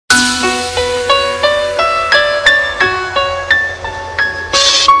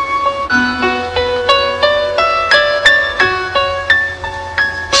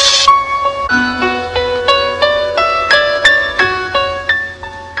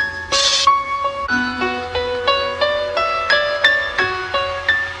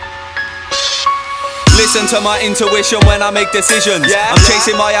Listen to my intuition when I make decisions. I'm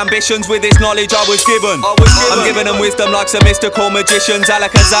chasing my ambitions with this knowledge I was given. I'm giving them wisdom like some mystical magicians.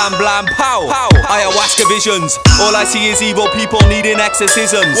 Alakazam, blam, pow. Ayahuasca visions. All I see is evil people needing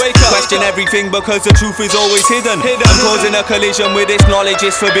exorcisms. Question everything because the truth is always hidden. I'm causing a collision with this knowledge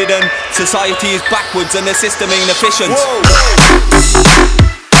is forbidden. Society is backwards and the system ain't efficient.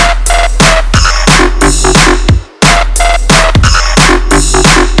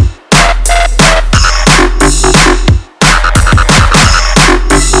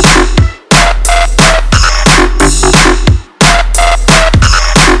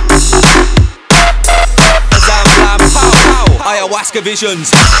 Ayahuasca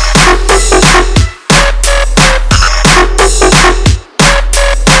visions.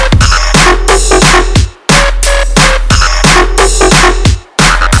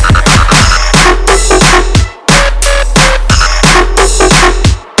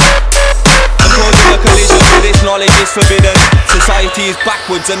 Knowledge is forbidden. Society is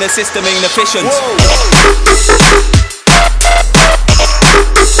backwards and the system ain't efficient.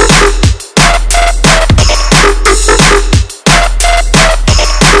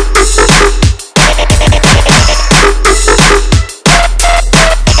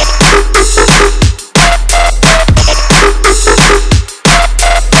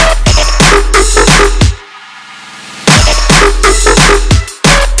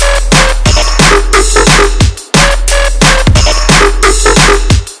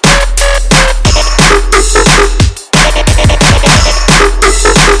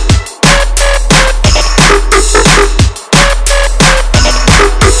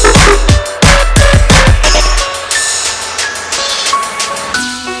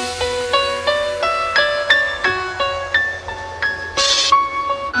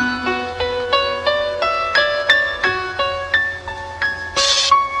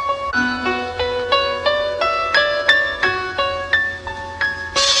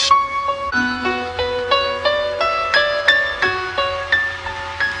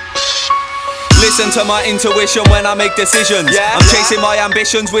 Listen to my intuition when I make decisions. I'm chasing my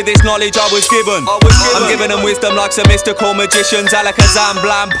ambitions with this knowledge I was given. I'm giving them wisdom like some mystical magicians. Alakazam,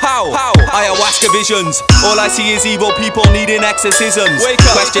 blam, pow. Ayahuasca visions. All I see is evil people needing exorcisms.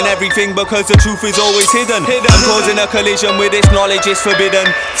 Question everything because the truth is always hidden. I'm causing a collision with this knowledge is forbidden.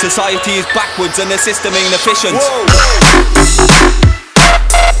 Society is backwards and the system ain't efficient.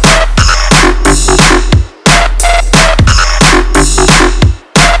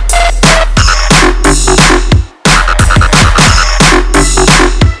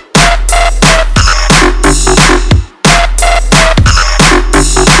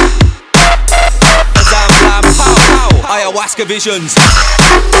 Ayahuasca visions.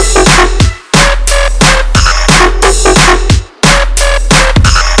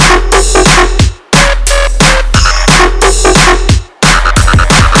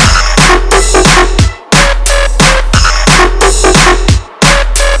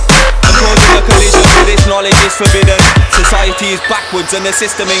 I'm causing a collision with this knowledge is forbidden. Society is backwards and the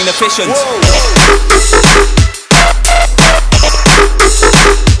system ain't efficient.